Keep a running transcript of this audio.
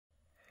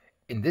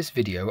In this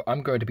video,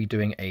 I'm going to be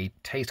doing a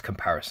taste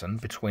comparison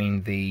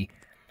between the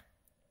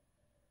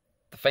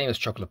famous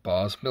chocolate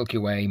bars, Milky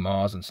Way,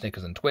 Mars, and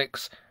Snickers and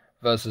Twix,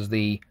 versus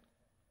the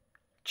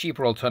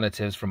cheaper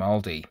alternatives from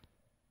Aldi.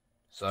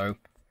 So,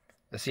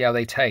 let's see how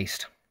they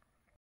taste.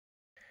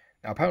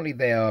 Now, apparently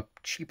they are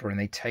cheaper and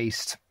they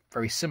taste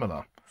very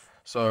similar.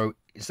 So,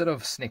 instead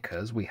of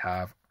Snickers, we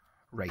have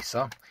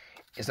Racer.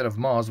 Instead of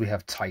Mars, we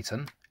have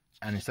Titan.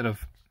 And instead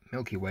of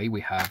Milky Way, we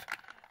have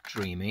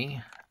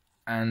Dreamy.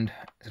 And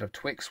instead of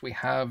Twix, we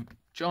have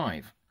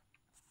Jive.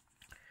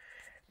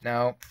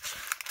 Now,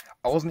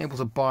 I wasn't able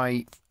to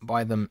buy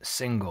them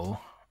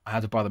single. I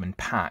had to buy them in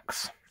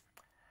packs.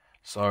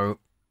 So,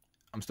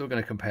 I'm still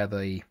going to compare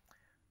the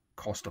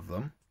cost of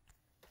them.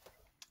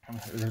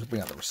 Let's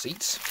bring out the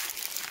receipts.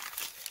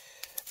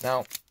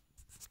 Now,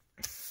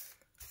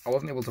 I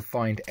wasn't able to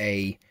find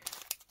a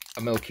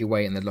Milky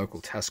Way in the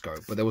local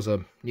Tesco, but there was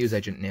a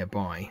newsagent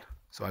nearby,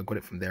 so I got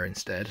it from there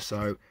instead.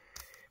 So,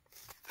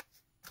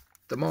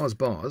 the Mars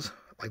bars,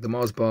 like the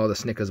Mars bar, the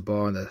Snickers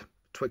bar, and the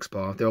Twix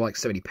bar, they were like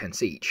 70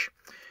 pence each.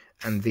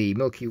 And the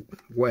Milky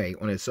Way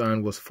on its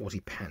own was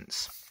 40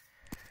 pence.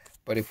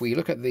 But if we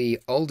look at the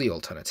Aldi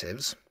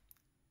alternatives,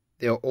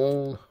 they are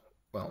all,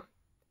 well,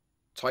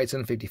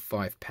 Titan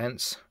 55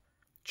 pence,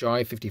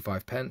 Jive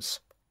 55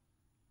 pence,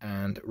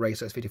 and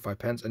Racer is 55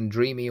 pence, and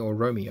Dreamy or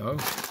Romeo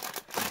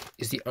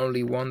is the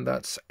only one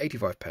that's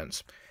 85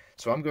 pence.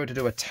 So I'm going to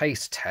do a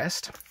taste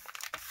test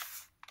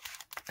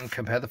and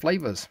compare the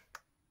flavours.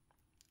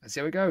 Let's see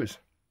how it goes.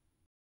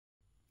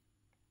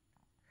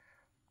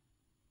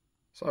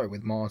 So,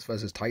 with Mars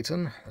versus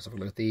Titan, let's have a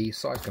look at the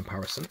size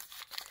comparison.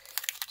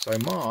 So,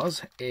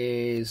 Mars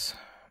is,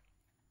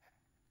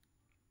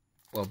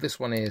 well, this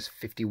one is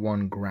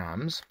 51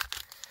 grams.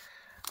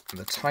 And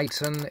the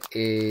Titan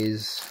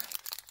is,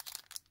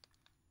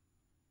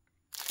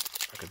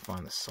 if I could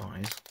find the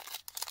size.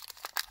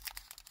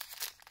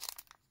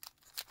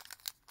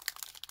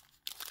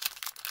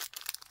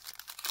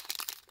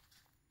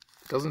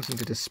 Doesn't seem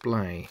to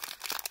display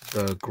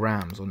the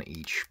grams on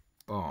each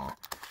bar,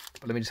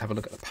 but let me just have a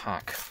look at the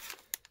pack.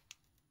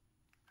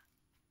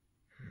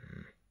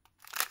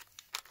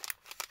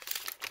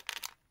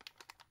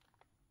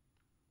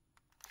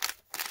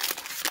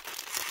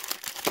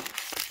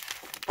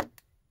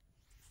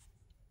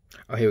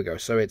 Oh, here we go.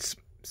 So it's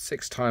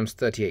 6 times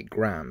 38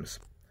 grams.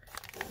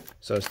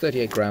 So it's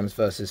 38 grams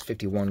versus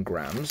 51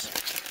 grams.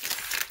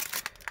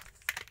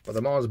 But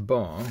the Mars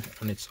bar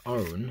on its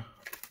own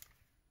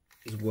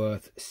is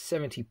worth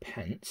 70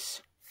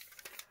 pence,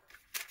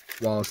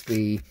 whilst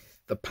the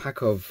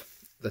pack of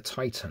the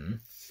Titan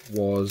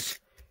was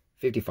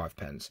 55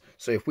 pence.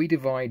 So if we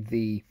divide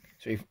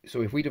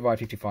if we divide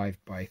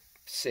 55 by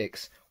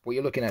 6, what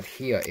you're looking at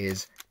here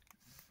is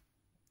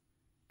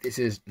this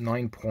is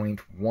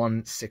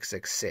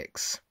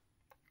 9.1666,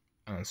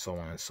 and so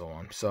on and so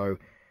on. So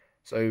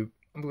I'm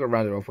going to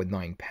round it off with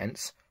 9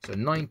 pence. So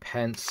 9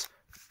 pence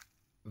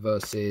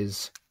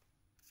versus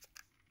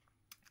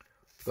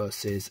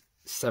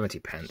 70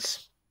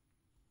 pence.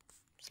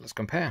 So let's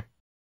compare.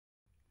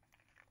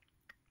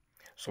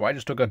 So I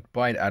just took a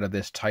bite out of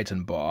this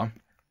Titan bar,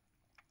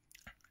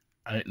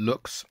 and it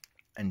looks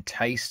and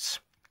tastes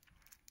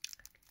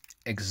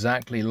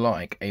exactly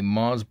like a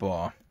Mars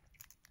bar,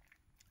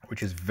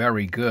 which is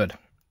very good.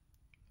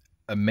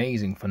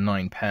 Amazing for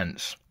 9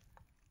 pence.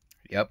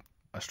 Yep,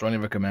 I strongly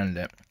recommend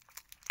it.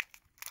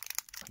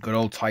 Good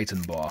old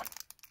Titan bar.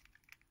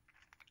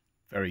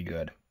 Very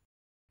good.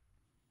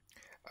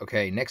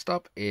 Okay, next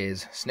up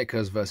is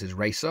Snickers versus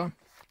Racer.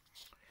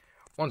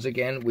 Once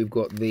again, we've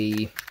got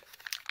the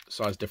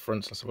size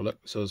difference. Let's have a look.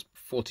 So it's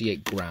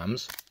 48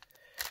 grams.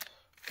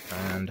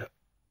 And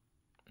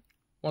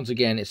once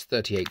again, it's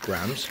 38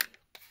 grams.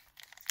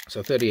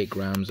 So 38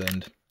 grams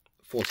and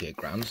 48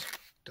 grams.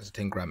 There's a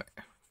 10 gram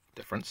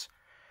difference.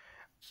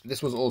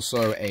 This was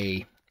also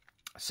a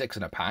 6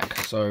 in a pack.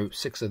 So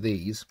 6 of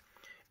these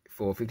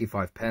for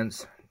 55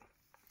 pence.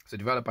 So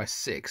divided by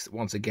 6,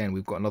 once again,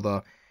 we've got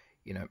another,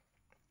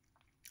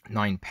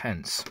 9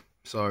 pence.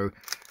 So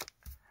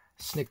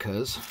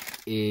Snickers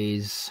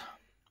is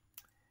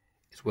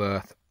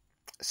worth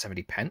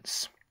 70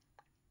 pence.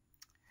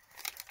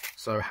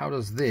 So how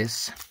does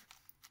this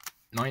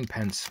 9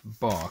 pence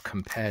bar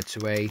compare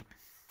to a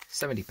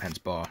 70 pence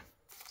bar?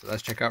 So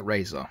let's check out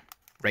Racer.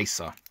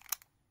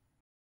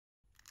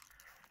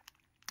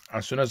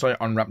 As soon as I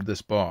unwrapped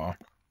this bar,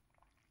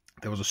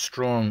 there was a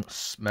strong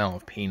smell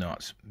of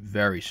peanuts.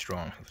 Very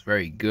strong. It was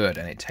very good,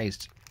 and it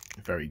tastes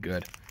very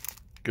good.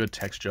 Good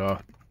texture,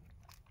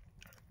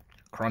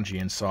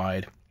 crunchy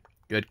inside,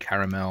 good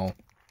caramel,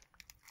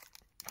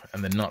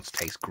 and the nuts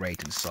taste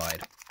great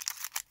inside.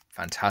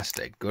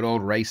 Fantastic. Good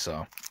old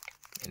Racer.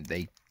 And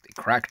they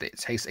cracked it. It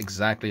tastes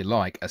exactly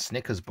like a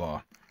Snickers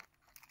bar.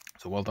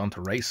 So well done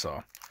to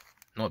Racer.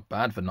 Not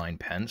bad for 9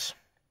 pence.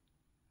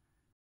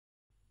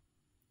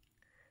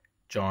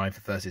 Jive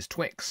versus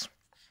Twix.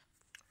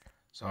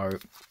 So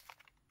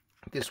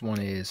this one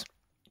is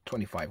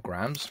 25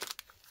 grams.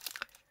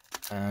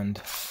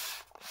 And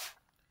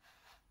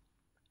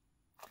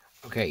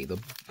okay, the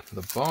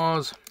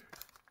bars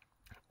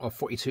of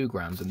 42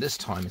 grams, and this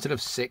time instead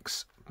of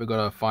 6 we've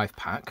got a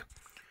 5-pack.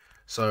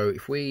 So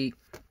if we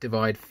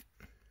divide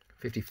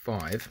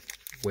 55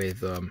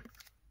 with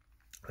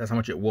that's how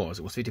much it was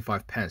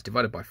 55 pence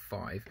divided by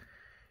 5.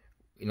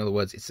 In other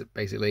words, it's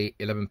basically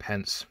 11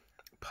 pence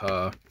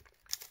per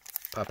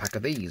pack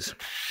of these.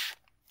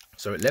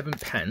 So 11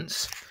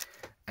 pence,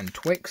 and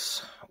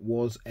Twix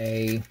was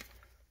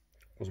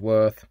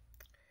worth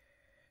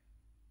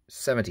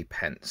 70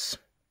 pence.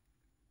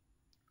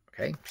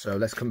 Okay, so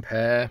let's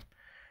compare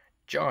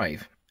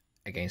Jive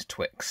against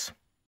Twix.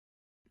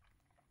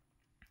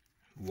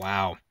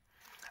 Wow,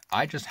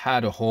 I just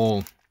had a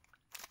whole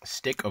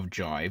stick of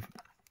Jive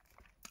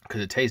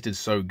because it tasted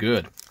so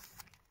good.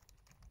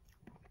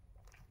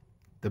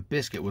 The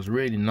biscuit was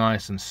really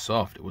nice and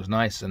soft. It was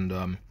nice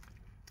and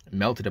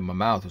melted in my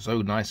mouth. It was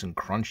so nice and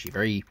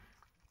crunchy.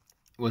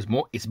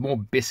 It's more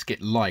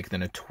biscuit-like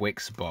than a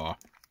Twix bar.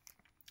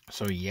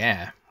 So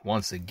yeah,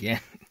 once again,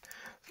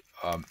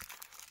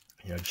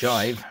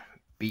 Jive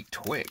beat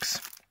Twix.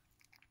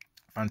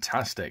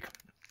 Fantastic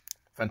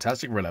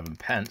for 11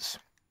 pence.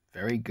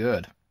 Very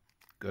good.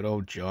 Good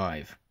old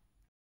Jive.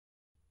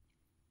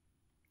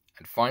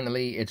 And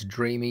finally, it's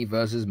Dreamy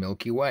versus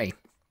Milky Way.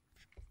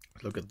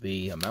 Look at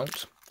the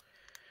amount.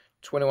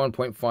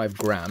 21.5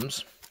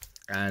 grams.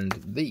 And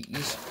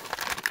these,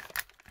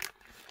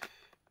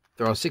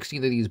 there are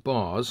 16 of these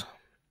bars.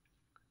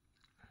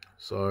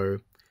 So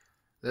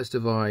let's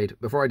divide,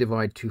 before I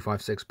divide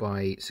 256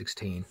 by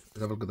 16,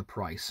 let's have a look at the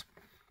price.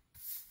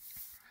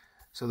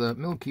 So the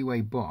Milky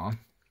Way bar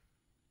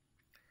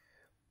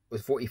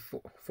was 40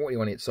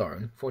 on its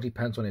own, 40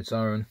 pence on its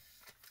own,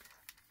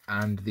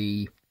 and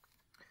the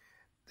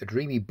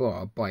Dreamy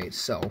bar by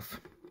itself,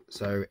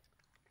 so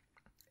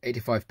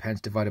 85 pence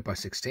divided by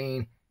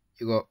 16,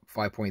 you got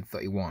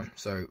 5.31,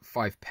 so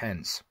 5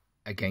 pence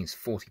against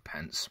 40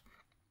 pence.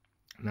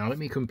 Now let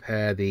me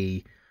compare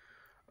the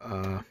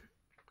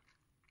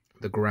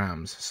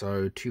grams.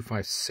 So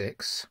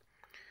 256,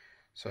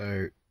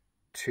 so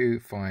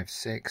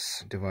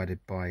 256 divided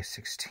by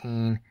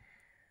 16,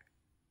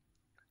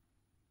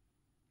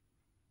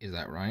 is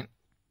that right?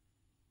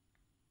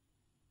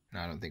 No,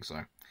 I don't think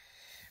so.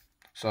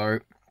 So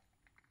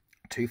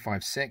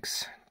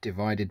 256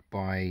 divided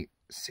by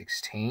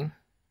 16,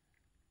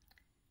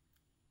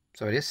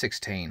 so it is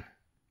 16.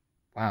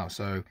 Wow,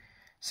 so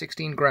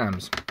 16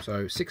 grams.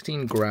 So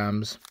 16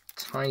 grams,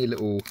 tiny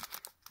little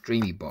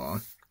Dreamy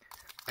bar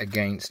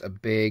against a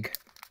big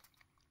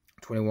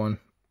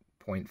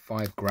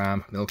 21.5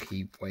 gram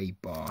Milky Way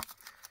bar.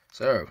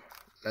 So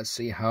let's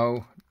see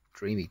how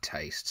Dreamy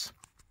tastes.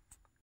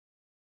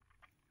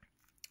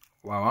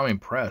 Wow, I'm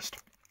impressed.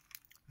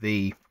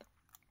 The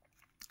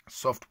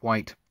soft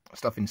white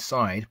stuff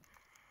inside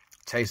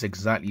tastes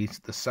exactly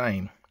the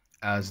same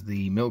as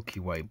the Milky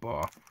Way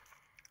bar.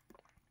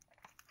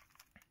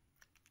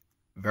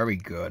 Very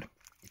good.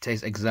 It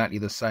tastes exactly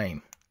the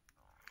same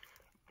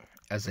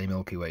as a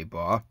Milky Way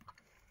bar.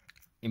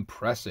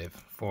 Impressive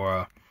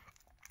for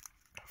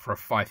a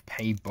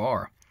 5p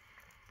bar.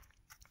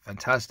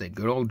 Fantastic.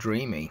 Good old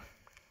Dreamy.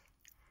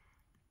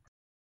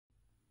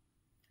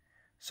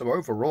 So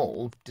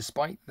overall,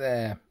 despite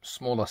their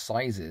smaller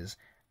sizes,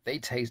 they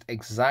taste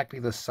exactly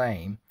the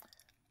same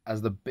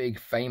as the big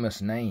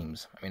famous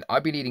names. I mean,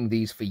 I've been eating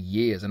these for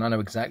years and I know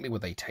exactly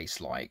what they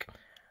taste like.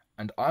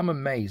 And I'm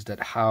amazed at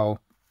how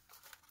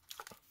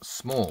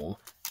small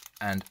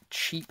and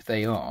cheap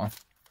they are.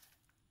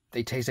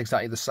 They taste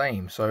exactly the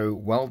same. So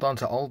well done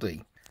to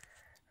Aldi.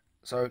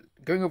 So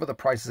going over the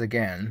prices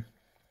again,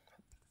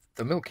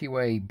 the Milky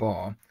Way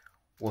bar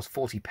was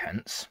 40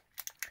 pence.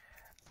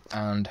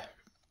 And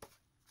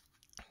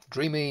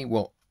Dreamy,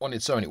 well, on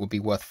its own it would be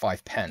worth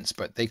 5 pence,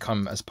 but they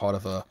come as part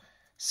of a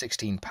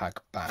 16-pack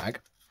bag.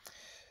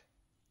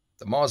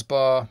 The Mars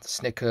bar, the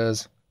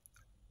Snickers,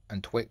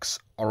 and Twix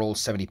are all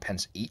 70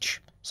 pence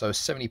each. So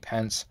 70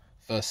 pence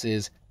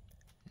versus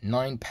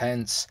 9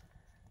 pence,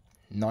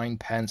 9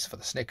 pence for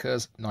the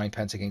Snickers, 9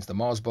 pence against the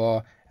Mars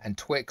bar, and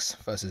Twix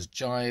versus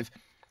Jive,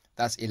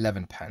 that's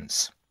 11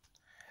 pence.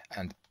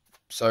 And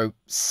so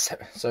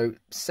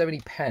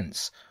 70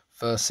 pence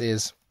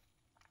versus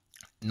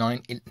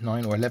 9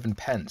 or 11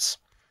 pence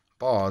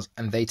bars,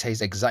 and they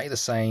taste exactly the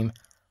same,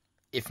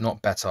 if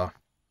not better.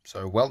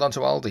 So well done to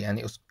Aldi, and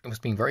it was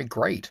being very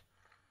great.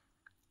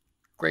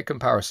 Great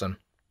comparison.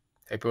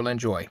 Hope you'll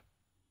enjoy.